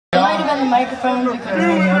microphones, we couldn't hear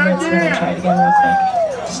you over it, so we're gonna try it again real quick.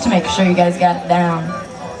 Just to make sure you guys got it down.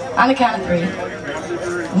 On the count of 3.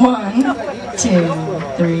 1, 2,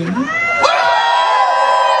 3.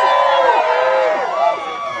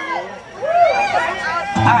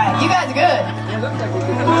 Alright, you guys are good.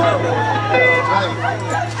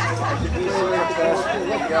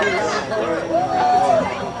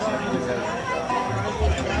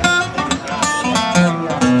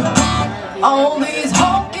 All these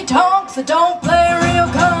honky tonks that don't play